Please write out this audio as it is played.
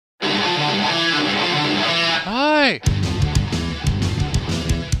away.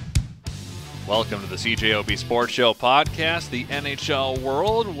 Welcome to the CJOB Sports Show podcast. The NHL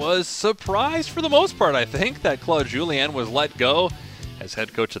world was surprised for the most part, I think, that Claude Julien was let go as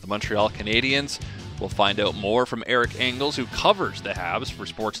head coach of the Montreal Canadiens. We'll find out more from Eric Engels, who covers the Habs for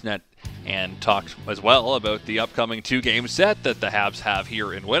Sportsnet, and talks as well about the upcoming 2-game set that the Habs have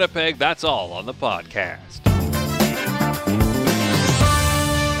here in Winnipeg. That's all on the podcast.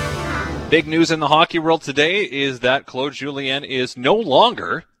 Big news in the hockey world today is that Claude Julien is no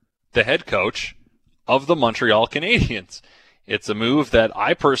longer the head coach of the Montreal Canadiens. It's a move that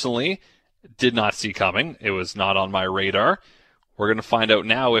I personally did not see coming. It was not on my radar. We're going to find out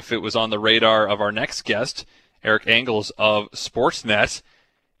now if it was on the radar of our next guest, Eric Engels of Sportsnet.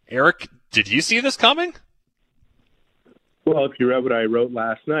 Eric, did you see this coming? Well, if you read what I wrote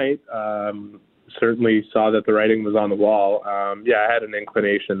last night, certainly saw that the writing was on the wall. I had an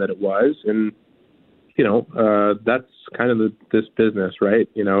inclination that it was. And, that's kind of this business, right?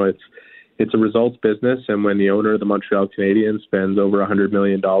 It's a results business. And when the owner of the Montreal Canadiens spends over $100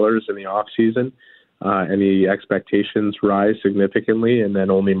 million in the offseason, and the expectations rise significantly, and then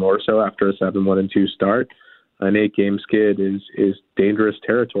only more so after a 7-1-2 start, an 8-game skid is dangerous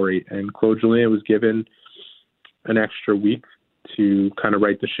territory. And Claude Julien was given an extra week to kind of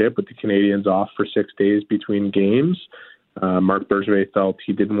right the ship with the Canadiens off for 6 days between games. Marc Bergevin felt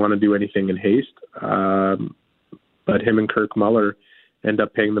he didn't want to do anything in haste, but him and Kirk Muller end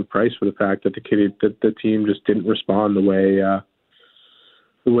up paying the price for the fact that the team just didn't respond the way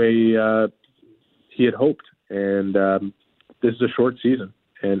he had hoped. And this is a short season,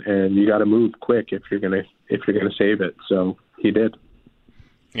 and you got to move quick if you're gonna save it. So he did.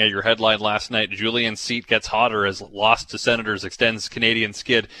 Yeah, your headline last night, Julien's seat gets hotter as loss to Senators extends Canadian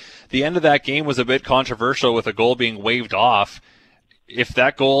skid. The end of that game was a bit controversial with a goal being waved off. If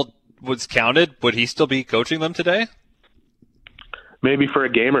that goal was counted, would he still be coaching them today? Maybe for a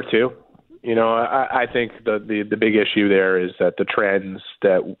game or two. I think the big issue there is that the trends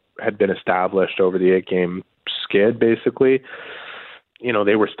that had been established over the 8-game skid, basically,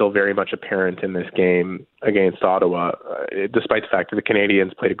 they were still very much apparent in this game against Ottawa, despite the fact that the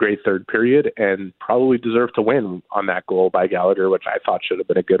Canadiens played a great third period and probably deserved to win on that goal by Gallagher, which I thought should have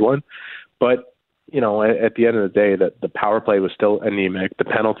been a good one. But, at the end of the day, the power play was still anemic. The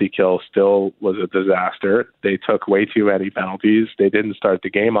penalty kill still was a disaster. They took way too many penalties. They didn't start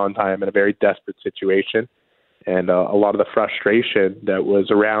the game on time in a very desperate situation. And a lot of the frustration that was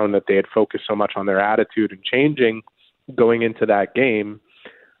around that they had focused so much on their attitude and changing going into that game,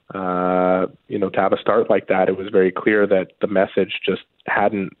 to have a start like that, it was very clear that the message just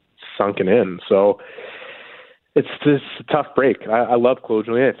hadn't sunken in. So it's just a tough break. I love Claude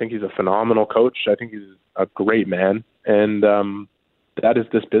Julien. I think he's a phenomenal coach. I think he's a great man. And that is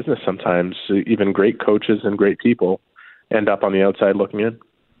this business sometimes. Even great coaches and great people end up on the outside looking in.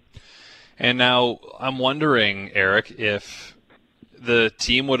 And now I'm wondering, Eric, if the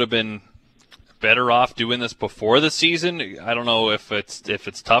team would have been better off doing this before the season. I don't know if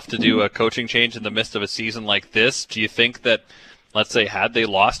it's tough to do a coaching change in the midst of a season like this. Do you think that, let's say, had they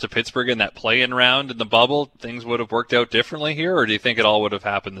lost to Pittsburgh in that play-in round in the bubble, things would have worked out differently here, or do you think it all would have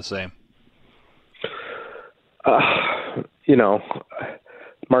happened the same? Marc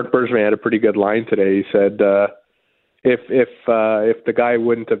Bergevin had a pretty good line today. He said, if the guy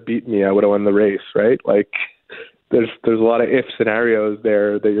wouldn't have beaten me, I would have won the race, right? Like, there's a lot of if scenarios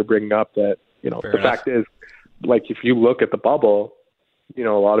there that you're bringing up that, Fair the enough. fact is, like, if you look at the bubble, a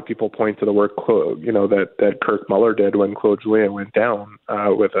lot of people point to the work, that Kirk Muller did when Claude Julien went down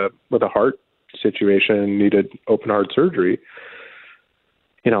with a heart situation and needed open heart surgery.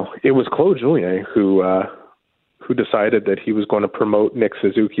 It was Claude Julien who decided that he was going to promote Nick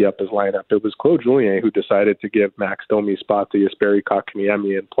Suzuki up his lineup. It was Claude Julien who decided to give Max Domi's spot to Jesperi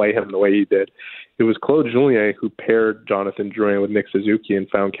Kotkaniemi and play him the way he did. It was Claude Julien who paired Jonathan Drouin with Nick Suzuki and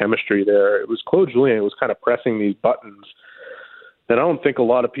found chemistry there. It was Claude Julien who was kind of pressing these buttons that I don't think a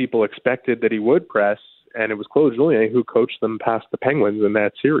lot of people expected that he would press, and it was Claude Julien who coached them past the Penguins in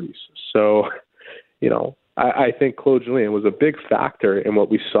that series. So, I think Claude Julien was a big factor in what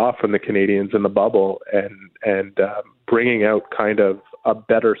we saw from the Canadiens in the bubble and bringing out kind of a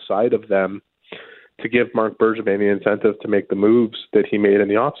better side of them to give Marc Bergevin the incentive to make the moves that he made in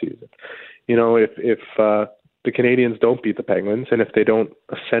the offseason. If the Canadiens don't beat the Penguins and if they don't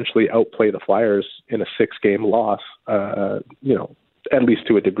essentially outplay the Flyers in a 6-game loss, at least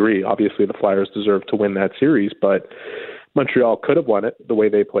to a degree, obviously the Flyers deserve to win that series, but Montreal could have won it the way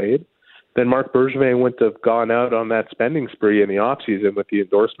they played. Then Marc Bergevin wouldn't have gone out on that spending spree in the offseason with the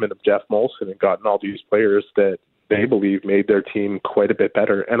endorsement of Jeff Molson and gotten all these players that they believe made their team quite a bit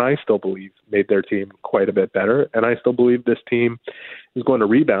better, and I still believe made their team quite a bit better, and I still believe this team is going to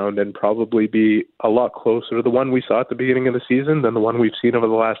rebound and probably be a lot closer to the one we saw at the beginning of the season than the one we've seen over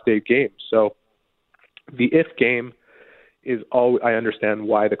the last 8 games. So the if game is all. I understand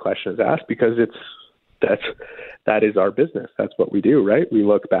why the question is asked, because that is our business. That's what we do, right? We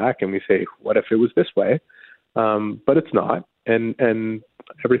look back and we say, what if it was this way? But it's not, and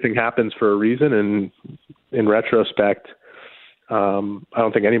everything happens for a reason. And in retrospect, I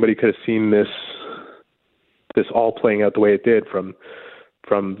don't think anybody could have seen this all playing out the way it did, from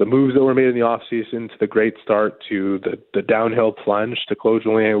the moves that were made in the offseason to the great start to the downhill plunge to Claude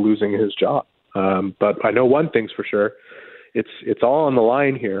Julien losing his job. But I know one thing's for sure. It's all on the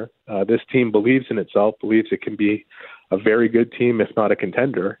line here. This team believes in itself, believes it can be a very good team, if not a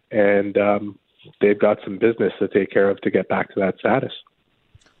contender. And they've got some business to take care of to get back to that status.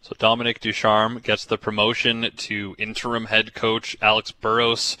 So Dominic Ducharme gets the promotion to interim head coach. Alex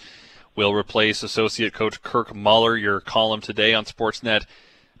Burrows will replace associate coach Kirk Muller. Your column today on Sportsnet,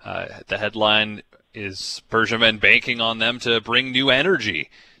 the headline is Bergevin banking on them to bring new energy.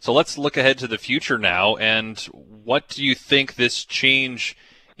 So let's look ahead to the future now. And what do you think this change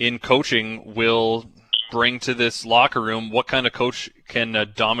in coaching will bring to this locker room? What kind of coach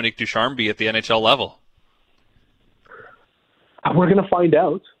can Dominic Ducharme be at the NHL level? We're going to find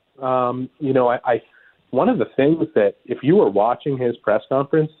out. I one of the things that if you were watching his press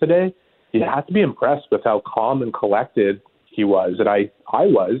conference today, you have to be impressed with how calm and collected he was. And I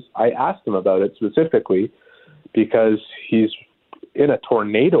asked him about it specifically because he's in a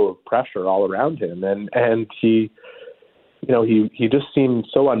tornado of pressure all around him. And he just seemed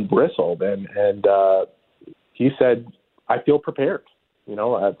so unbristled. And he said, I feel prepared.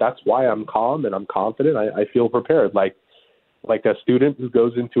 That's why I'm calm and I'm confident. I feel prepared. Like a student who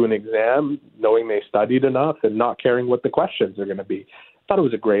goes into an exam knowing they studied enough and not caring what the questions are going to be. I thought it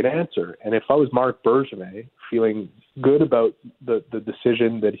was a great answer. And if I was Marc Bergevin, feeling good about the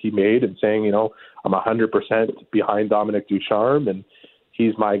decision that he made and saying, I'm 100% behind Dominic Ducharme and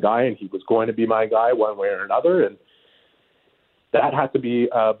he's my guy and he was going to be my guy one way or another. And that had to be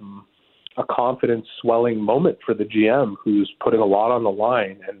a confidence swelling moment for the GM, who's putting a lot on the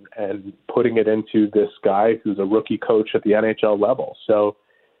line and putting it into this guy who's a rookie coach at the NHL level. So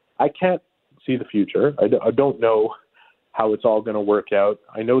I can't see the future. I don't know how it's all going to work out.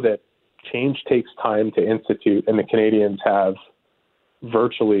 I know that change takes time to institute, and the Canadians have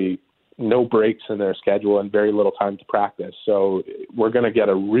virtually no breaks in their schedule and very little time to practice. So we're going to get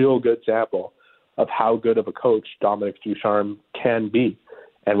a real good sample of how good of a coach Dominic Ducharme can be.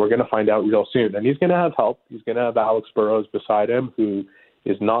 And we're going to find out real soon. And he's going to have help. He's going to have Alex Burrows beside him, who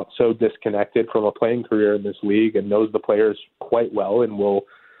is not so disconnected from a playing career in this league and knows the players quite well and will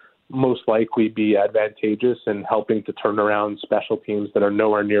most likely be advantageous in helping to turn around special teams that are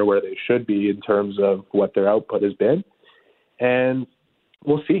nowhere near where they should be in terms of what their output has been. And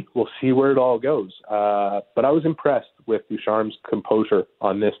we'll see. We'll see where it all goes. But I was impressed with Ducharme's composure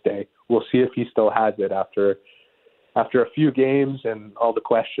on this day. We'll see if he still has it after a few games and all the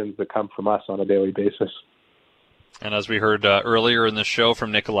questions that come from us on a daily basis. And as we heard earlier in the show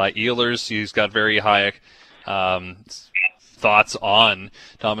from Nikolai Ehlers, he's got very high thoughts on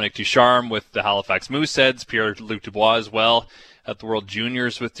Dominic Ducharme with the Halifax Mooseheads, Pierre-Luc Dubois as well at the World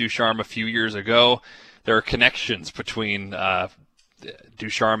Juniors with Ducharme a few years ago. There are connections between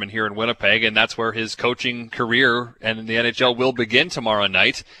Ducharme and here in Winnipeg, and that's where his coaching career and the NHL will begin tomorrow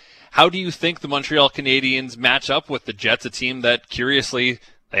night. How do you think the Montreal Canadiens match up with the Jets, a team that, curiously,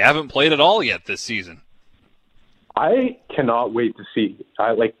 they haven't played at all yet this season? I cannot wait to see.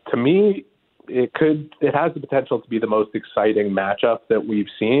 To me, it has the potential to be the most exciting matchup that we've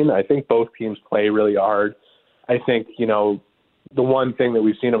seen. I think both teams play really hard. I think, the one thing that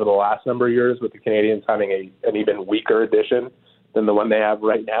we've seen over the last number of years with the Canadiens having an even weaker addition than the one they have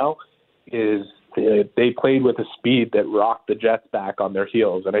right now is they played with a speed that rocked the Jets back on their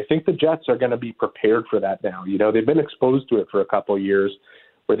heels. And I think the Jets are going to be prepared for that now. They've been exposed to it for a couple of years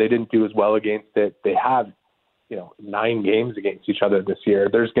where they didn't do as well against it. They have, 9 games against each other this year.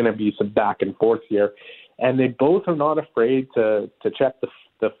 There's going to be some back and forth here. And they both are not afraid to check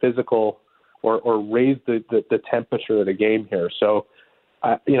the physical or raise the temperature of the game here. So,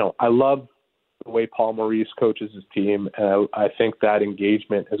 I love the way Paul Maurice coaches his team. I think that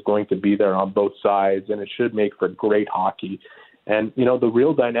engagement is going to be there on both sides, and it should make for great hockey. And, the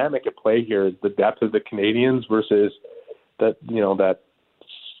real dynamic at play here is the depth of the Canadians versus that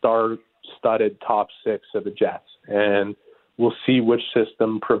star-studded top 6 of the Jets. And we'll see which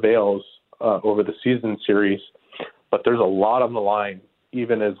system prevails over the season series. But there's a lot on the line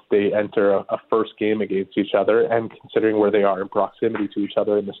even as they enter a first game against each other, and considering where they are in proximity to each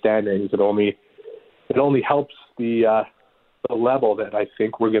other in the standings, it only helps the level that I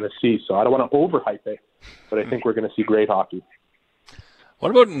think we're going to see. So I don't want to overhype it, but I think we're going to see great hockey. What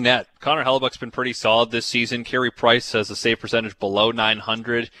about net? Connor Hellebuck's been pretty solid this season. Carey Price has a save percentage below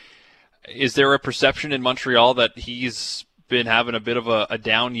 900. Is there a perception in Montreal that he's been having a bit of a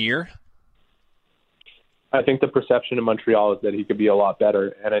down year? I think the perception in Montreal is that he could be a lot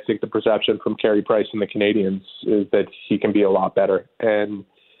better, and I think the perception from Carey Price and the Canadiens is that he can be a lot better. And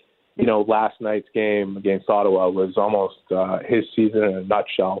last night's game against Ottawa was almost his season in a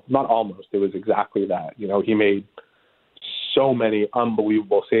nutshell. Not almost, it was exactly that. He made so many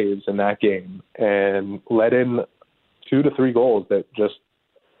unbelievable saves in that game and let in 2 to 3 goals that just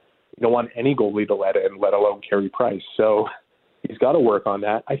you don't want any goalie to let in, let alone Carey Price. So he's got to work on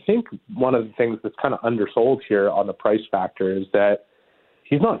that. I think one of the things that's kind of undersold here on the Price factor is that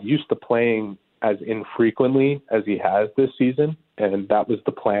he's not used to playing as infrequently as he has this season. And that was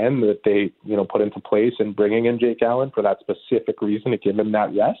the plan that they, put into place in bringing in Jake Allen for that specific reason, to give him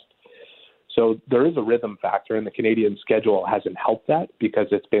that rest. So there is a rhythm factor, and the Canadian schedule hasn't helped that because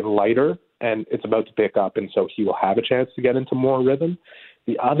it's been lighter and it's about to pick up, and so he will have a chance to get into more rhythm.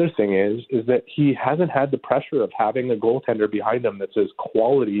 The other thing is that he hasn't had the pressure of having a goaltender behind him that's as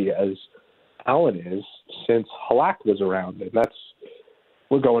quality as Allen is since Halak was around, and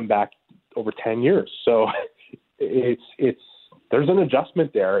we're going back over 10 years. So there's an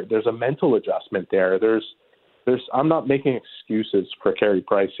adjustment there. There's a mental adjustment there. I'm not making excuses for Carey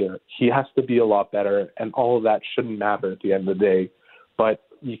Price here. He has to be a lot better, and all of that shouldn't matter at the end of the day. But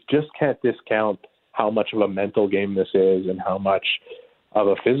you just can't discount how much of a mental game this is and how much of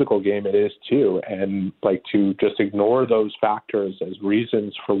a physical game it is too. And to just ignore those factors as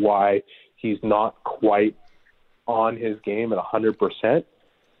reasons for why he's not quite on his game at 100%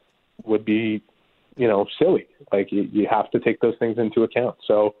 would be, silly. You have to take those things into account.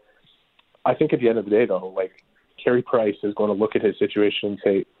 So I think at the end of the day, though, Carey Price is going to look at his situation and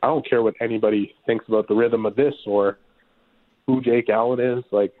say, I don't care what anybody thinks about the rhythm of this or who Jake Allen is.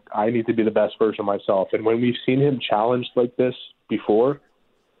 I need to be the best version of myself. And when we've seen him challenged like this before,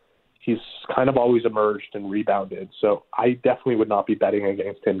 he's kind of always emerged and rebounded. So I definitely would not be betting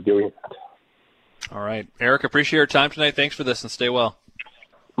against him doing that. All right. Eric, appreciate your time tonight. Thanks for this, and stay well.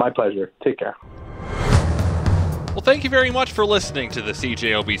 My pleasure. Take care. Well, thank you very much for listening to the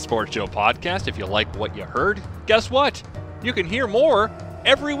CJOB Sports Show podcast. If you like what you heard, guess what? You can hear more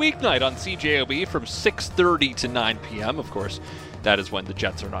every weeknight on CJOB from 6:30 to 9 p.m. Of course, that is when the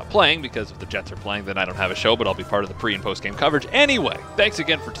Jets are not playing, because if the Jets are playing, then I don't have a show, but I'll be part of the pre- and post-game coverage. Anyway, thanks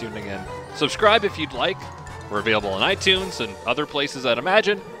again for tuning in. Subscribe if you'd like. We're available on iTunes and other places, I'd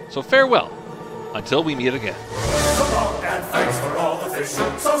imagine. So farewell until we meet again. So long and thanks for all the fish.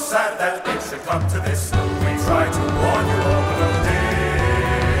 So sad that it should come to this. We try to warn you all, but